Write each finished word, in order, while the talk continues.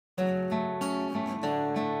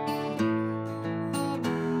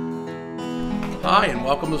Hi, and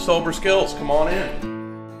welcome to Sober Skills. Come on in.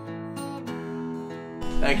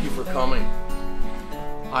 Thank you for coming.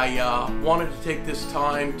 I wanted to take this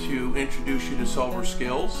time to introduce you to Sober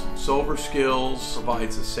Skills. Sober Skills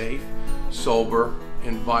provides a safe, sober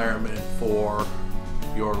environment for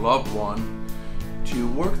your loved one to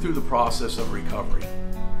work through the process of recovery.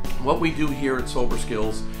 What we do here at Sober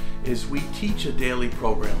Skills is we teach a daily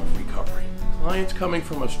program of recovery. Clients coming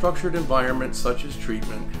from a structured environment such as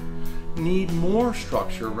treatment need more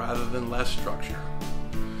structure rather than less structure.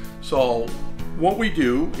 So what we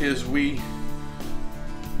do is we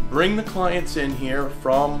bring the clients in here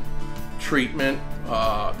from treatment.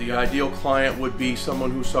 The ideal client would be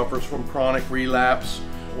someone who suffers from chronic relapse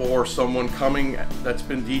or someone coming that's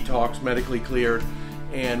been detoxed, medically cleared,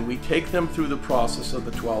 and we take them through the process of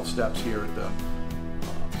the 12 steps here at the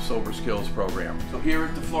Sober Skills program. So here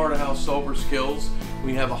at the Florida House Sober Skills,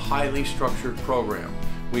 we have a highly structured program.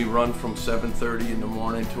 We run from 7:30 in the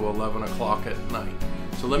morning to 11 o'clock at night.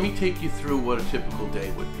 So let me take you through what a typical day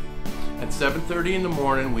would be. At 7:30 in the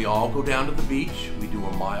morning, we all go down to the beach, we do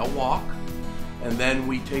a mile walk, and then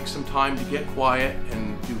we take some time to get quiet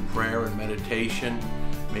and do prayer and meditation,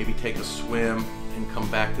 maybe take a swim and come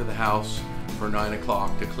back to the house for 9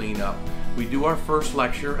 o'clock to clean up. We do our first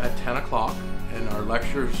lecture at 10 o'clock, and our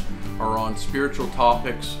lectures are on spiritual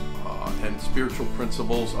topics and spiritual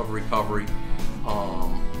principles of recovery,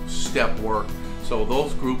 step work. So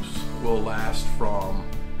those groups will last from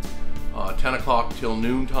 10 o'clock till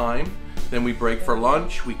noon time. Then we break for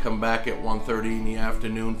lunch. We come back at 1:30 in the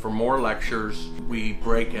afternoon for more lectures. We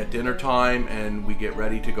break at dinner time and we get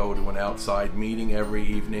ready to go to an outside meeting every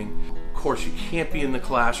evening. Of course, you can't be in the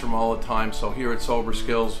classroom all the time, so here at Sober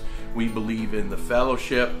Skills, we believe in the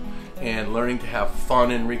fellowship and learning to have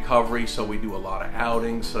fun in recovery. So we do a lot of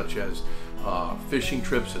outings such as fishing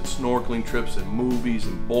trips and snorkeling trips and movies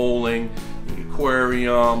and bowling, the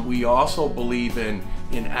aquarium. We also believe in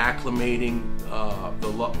acclimating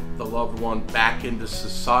the loved one back into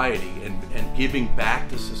society and giving back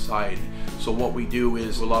to society. So what we do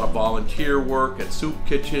is a lot of volunteer work at soup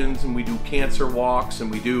kitchens, and we do cancer walks, and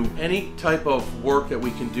we do any type of work that we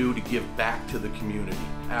can do to give back to the community.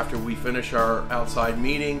 After we finish our outside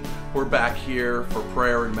meeting, we're back here for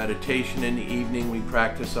prayer and meditation in the evening. We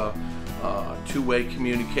practice a two-way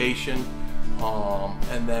communication,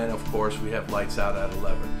 and then of course we have lights out at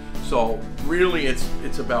 11. So really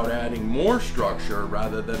it's about adding more structure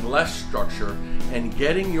rather than less structure and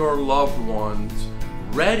getting your loved ones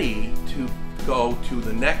ready to go to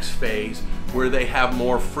the next phase where they have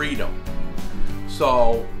more freedom.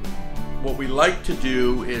 So what we like to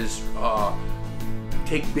do is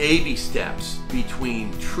take baby steps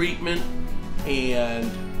between treatment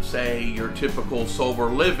and, say, your typical sober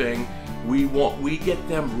living. We get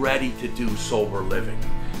them ready to do sober living.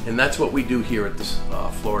 And that's what we do here at the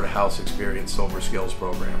Florida House Experience Sober Skills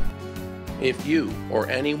program. If you or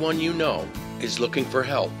anyone you know is looking for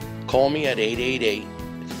help, call me at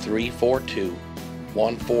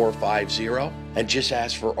 888-342-1450 and just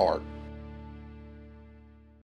ask for Art.